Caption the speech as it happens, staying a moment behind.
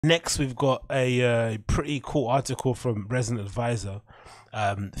Next, we've got a pretty cool article from Resident Advisor,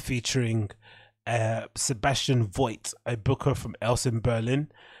 featuring Sebastian Voigt, a booker from Els in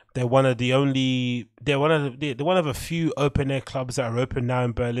Berlin. They're one of the only, they're one of a few open air clubs that are open now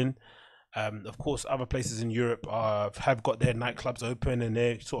in Berlin. Of course, other places in Europe have got their nightclubs open and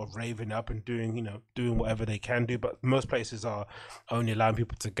they're sort of raving up and doing, doing whatever they can do. But most places are only allowing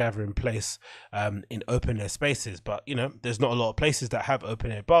people to gather in place in open air spaces. But there's not a lot of places that have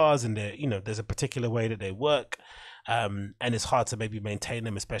open air bars, and there's a particular way that they work. And it's hard to maybe maintain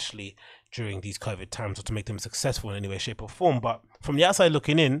them, especially during these COVID times, or to make them successful in any way, shape, or form. But from the outside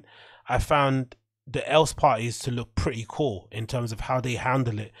looking in, I found the else parties to look pretty cool in terms of how they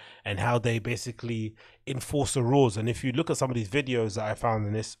handle it and how they basically enforce the rules. And if you look at some of these videos that I found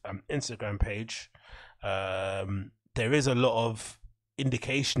in this Instagram page, there is a lot of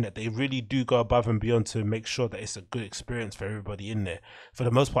indication that they really do go above and beyond to make sure that it's a good experience for everybody in there. For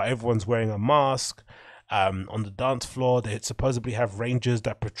the most part, everyone's wearing a mask. On the dance floor, they supposedly have rangers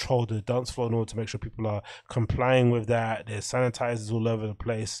that patrol the dance floor in order to make sure people are complying with that. There's sanitizers all over the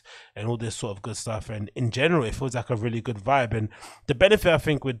place and all this sort of good stuff. And in general, it feels like a really good vibe. And the benefit, I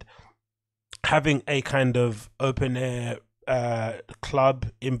think, with having a kind of open air club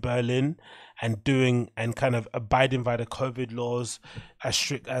in Berlin and doing and kind of abiding by the COVID laws as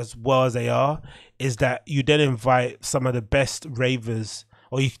strict as well as they are, is that you then invite some of the best ravers,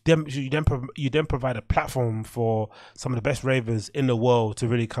 or you then provide a platform for some of the best ravers in the world to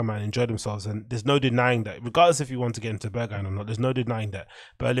really come out and enjoy themselves. And there's no denying that, regardless if you want to get into Berghain or not, there's no denying that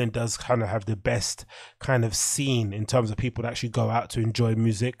Berlin does kind of have the best kind of scene in terms of people that actually go out to enjoy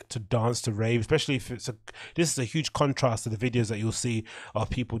music, to dance, to rave. Especially if this is a huge contrast to the videos that you'll see of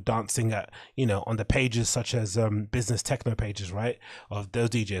people dancing at on the pages such as business techno pages, right, of those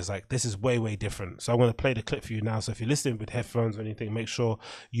DJs. Like, this is way different. So I'm going to play the clip for you now. So if you're listening with headphones or anything, make sure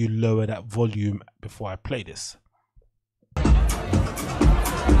you lower that volume before I play this. And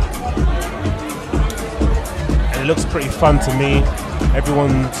it looks pretty fun to me.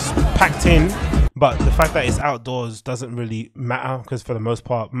 Everyone's packed in, but the fact that it's outdoors doesn't really matter, because for the most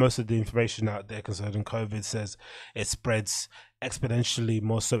part, most of the information out there concerning COVID says it spreads exponentially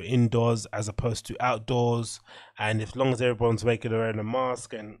more so indoors as opposed to outdoors. And as long as everyone's making their own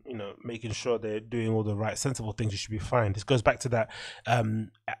mask and making sure they're doing all the right sensible things, you should be fine. This goes back to that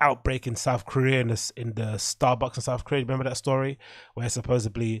outbreak in South Korea, in the Starbucks in South Korea. Remember that story where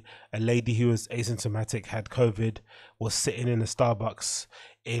supposedly a lady who was asymptomatic had COVID, was sitting in a Starbucks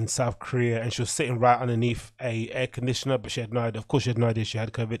in South Korea, and she was sitting right underneath a air conditioner, but she had no idea. Of course, she had no idea she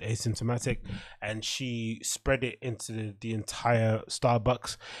had COVID, asymptomatic, and she spread it into the entire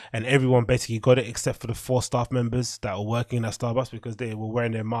Starbucks, and everyone basically got it except for the 4 staff members that were working in that Starbucks, because they were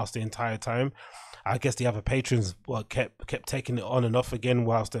wearing their masks the entire time. I guess the other patrons kept taking it on and off again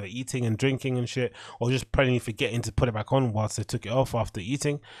whilst they were eating and drinking and shit, or just probably forgetting to put it back on whilst they took it off after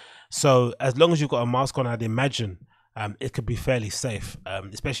eating. So as long as you've got a mask on, I'd imagine it could be fairly safe,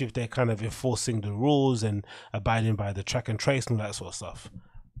 especially if they're kind of enforcing the rules and abiding by the track and trace and all that sort of stuff.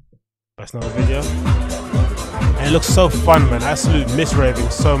 That's another video. And it looks so fun, man. I absolutely miss raving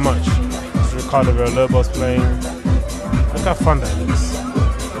so much. It's Ricardo Villalobos playing. Look how fun that looks.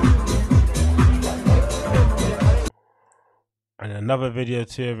 And another video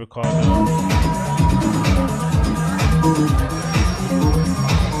too, Ricardo.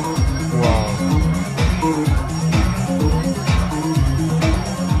 Wow.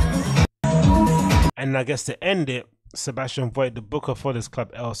 And I guess to end it, Sebastian Voigt, the booker for this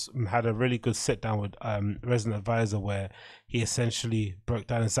club, else had a really good sit down with Resident Advisor, where he essentially broke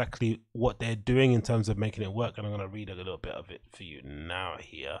down exactly what they're doing in terms of making it work. And I'm going to read a little bit of it for you now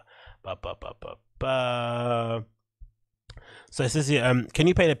here. So it says here, can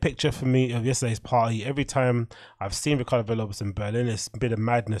you paint a picture for me of yesterday's party? Every time I've seen Ricardo Villalobos in Berlin, it's a bit of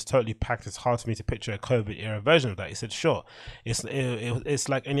madness, totally packed. It's hard for me to picture a COVID era version of that. He said, sure, it's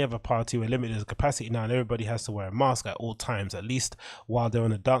like any other party where limited capacity now, and everybody has to wear a mask at all times, at least while they're on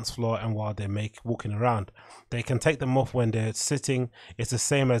the dance floor and while they're walking around. They can take them off when they're sitting. It's the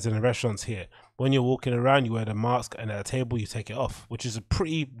same as in the restaurants here. When you're walking around, you wear the mask, and at a table, you take it off, which is a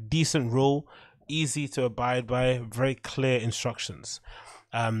pretty decent rule. Easy to abide by, very clear instructions.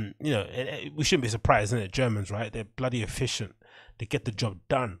 We shouldn't be surprised, isn't it? Germans, right? They're bloody efficient. They get the job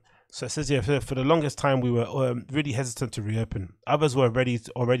done. So it says here, for the longest time, we were really hesitant to reopen. Others were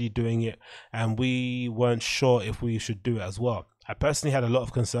already doing it, and we weren't sure if we should do it as well. I personally had a lot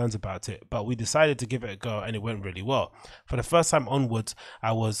of concerns about it, but we decided to give it a go and it went really well. For the first time onwards,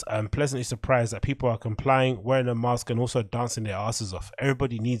 I was pleasantly surprised that people are complying, wearing a mask and also dancing their asses off.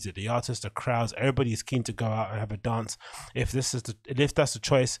 Everybody needs it. The artists, the crowds, everybody is keen to go out and have a dance. If that's the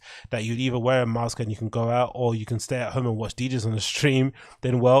choice, that you'd either wear a mask and you can go out, or you can stay at home and watch DJs on the stream,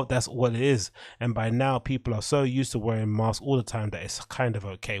 then well, that's what it is. And by now, people are so used to wearing masks all the time that it's kind of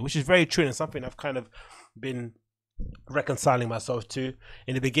okay, which is very true and something I've kind of been reconciling myself to.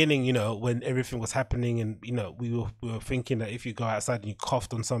 In the beginning, you know, when everything was happening, and you know, we were thinking that if you go outside and you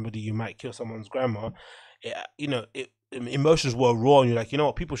coughed on somebody, you might kill someone's grandma. Emotions were raw, and you're like, you know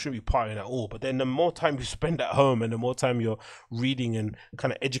what, people shouldn't be partying at all. But then the more time you spend at home and the more time you're reading and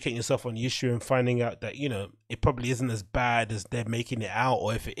kind of educating yourself on the issue and finding out that, you know, it probably isn't as bad as they're making it out,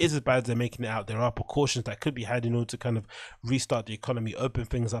 or if it is as bad as they're making it out, there are precautions that could be had in order to kind of restart the economy, open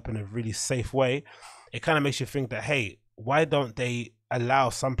things up in a really safe way. It kind of makes you think that, hey, why don't they allow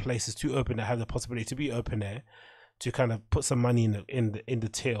some places to open that have the possibility to be open air, to kind of put some money in the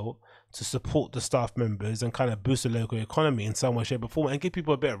till to support the staff members and kind of boost the local economy in some way, shape, or form, and give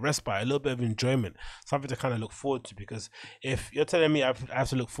people a bit of respite, a little bit of enjoyment, something to kind of look forward to. Because if you're telling me I have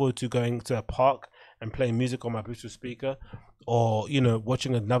to look forward to going to a park and playing music on my Bluetooth speaker, or, you know,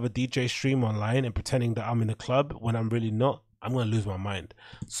 watching another DJ stream online and pretending that I'm in a club when I'm really not, I'm going to lose my mind.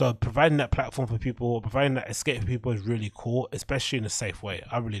 So providing that platform for people, providing that escape for people is really cool, especially in a safe way.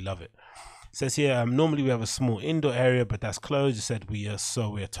 I really love it. It says here, normally we have a small indoor area, but that's closed. It said we are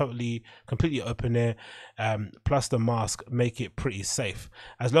completely open air. Plus the mask make it pretty safe.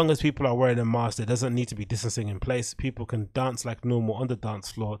 As long as people are wearing a mask, there doesn't need to be distancing in place. People can dance like normal on the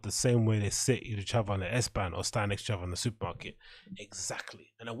dance floor, the same way they sit with each other on the S-Bahn or stand next to each other in the supermarket. Exactly.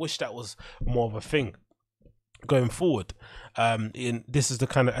 And I wish that was more of a thing going forward. This is the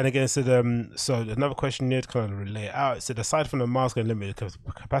kind of, and again it said, so another question here to kind of relay it out. It said, aside from the mask and limited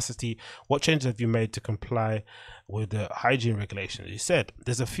capacity, what changes have you made to comply with the hygiene regulations? You said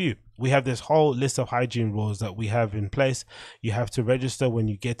there's a few. We have this whole list of hygiene rules that we have in place. You have to register when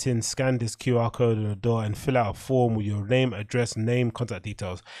you get in, scan this QR code on the door and fill out a form with your name, address, contact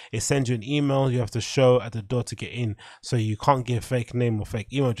details. It sends you an email you have to show at the door to get in, so you can't give fake name or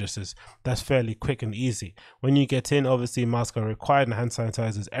fake email addresses. That's fairly quick and easy. When you get in, obviously masks are required and hand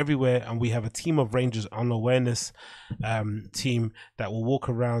sanitizers everywhere, and we have a team of rangers on awareness team that will walk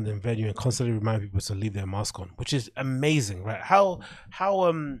around in venue and constantly remind people to leave their mask on, which is amazing, right? How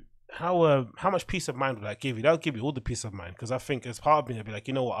much peace of mind would that give you? That'll give you all the peace of mind, because I think as part of me, I'd be like,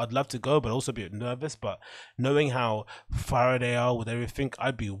 you know what, I'd love to go, but also be nervous. But knowing how far they are with everything,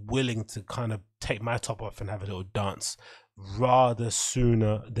 I'd be willing to kind of take my top off and have a little dance rather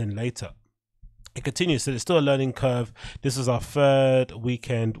sooner than later. It continues, so it's still a learning curve. This is our third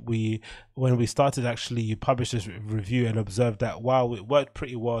weekend. When we started, actually, you published this review and observed that while it worked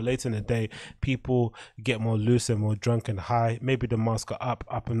pretty well, later in the day people get more loose and more drunk and high. Maybe the masks are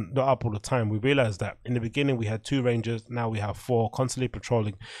up and not up all the time. We realized that in the beginning we had 2 rangers, now we have 4, constantly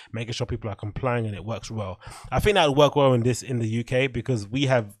patrolling, making sure people are complying, and it works well. I think that would work well in the UK, because we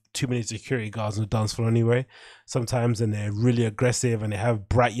have too many security guards on the dance floor anyway sometimes, and they're really aggressive and they have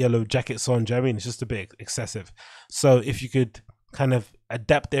bright yellow jackets on. Do you know what I mean? It's just a bit excessive. So if you could kind of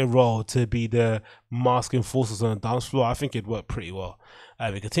adapt their role to be the mask enforcers on the dance floor, I think it'd work pretty well.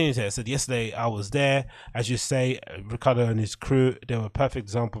 We continue to. I said, yesterday I was there, as you say, Ricardo and his crew, they were a perfect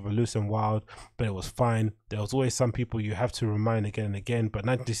example of a loose and wild, but it was fine. There was always some people you have to remind again and again, but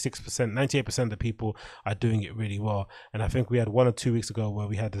 98% of the people are doing it really well. And I think we had 1 or 2 weeks ago where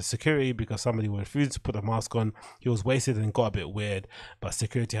we had the security, because somebody refused to put a mask on. He was wasted and got a bit weird, but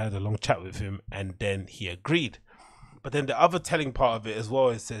security had a long chat with him and then he agreed. But then the other telling part of it as well,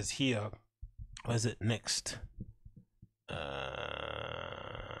 it says here, where is it next?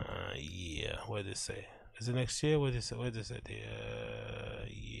 Yeah, what did it say? Is it next year? What did it say?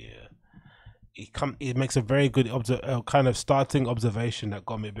 Yeah. It makes a very good kind of starting observation that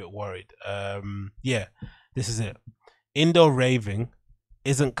got me a bit worried. Yeah, this is it. Indoor raving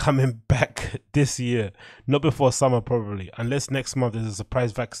isn't coming back this year, not before summer probably, unless next month there's a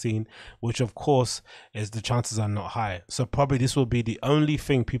surprise vaccine, which of course is, the chances are not high. So probably this will be the only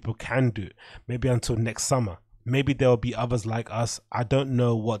thing people can do, maybe until next summer. Maybe there will be others like us. I don't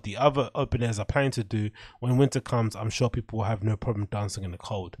know what the other open airs are planning to do. When winter comes, I'm sure people will have no problem dancing in the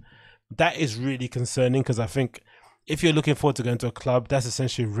cold. That is really concerning, because I think if you're looking forward to going to a club, that's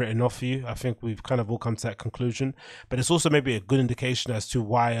essentially written off for you. I think we've kind of all come to that conclusion. But it's also maybe a good indication as to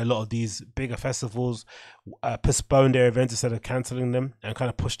why a lot of these bigger festivals postpone their events instead of cancelling them and kind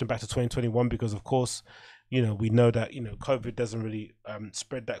of push them back to 2021, because of course You know, we know that, you know, COVID doesn't really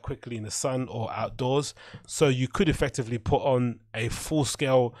spread that quickly in the sun or outdoors. So you could effectively put on a full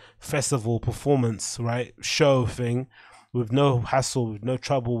scale festival performance, right? Show thing with no hassle, with no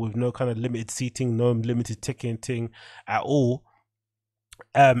trouble, with no kind of limited seating, no limited ticketing at all,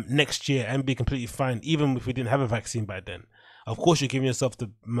 next year, and be completely fine, even if we didn't have a vaccine by then. Of course, you're giving yourself the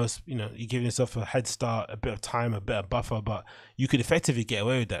most, you know, you're giving yourself a head start, a bit of time, a bit of buffer, but you could effectively get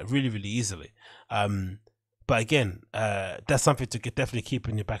away with that really, really easily. But again, that's something to definitely keep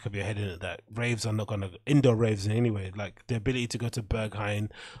in the back of your head, in it, that raves are not going to, indoor raves in any way, like the ability to go to Berghain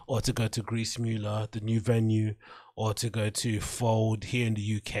or to go to Griessmühle, the new venue, or to go to Fold here in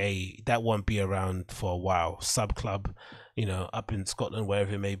the UK, that won't be around for a while. Sub Club, you know, up in Scotland,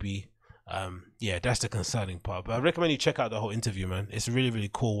 wherever it may be. Yeah, that's the concerning part. But I recommend you check out the whole interview, man. It's a really, really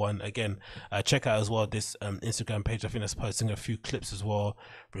cool one. Again, check out as well this Instagram page. I think that's posting a few clips as well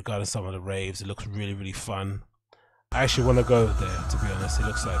regarding some of the raves. It looks really, really fun. I actually want to go there, to be honest. It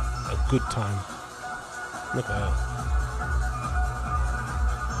looks like a good time. Look at that.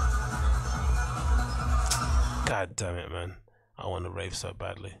 God damn it, man. I want to rave so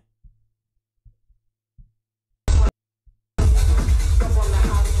badly.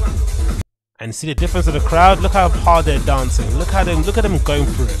 And see the difference of the crowd. Look how hard they're dancing. Look at them going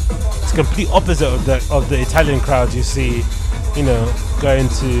through it. It's complete opposite of the Italian crowd you see, you know, going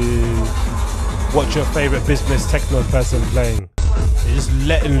to watch your favorite business techno person playing. They're just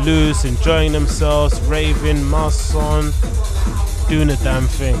letting loose, enjoying themselves, raving, masks on, doing the damn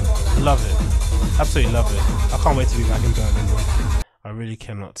thing. Love it. Absolutely love it. I can't wait to be back in Berlin, man. I really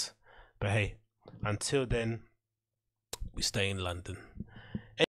cannot. But hey, until then, we stay in London.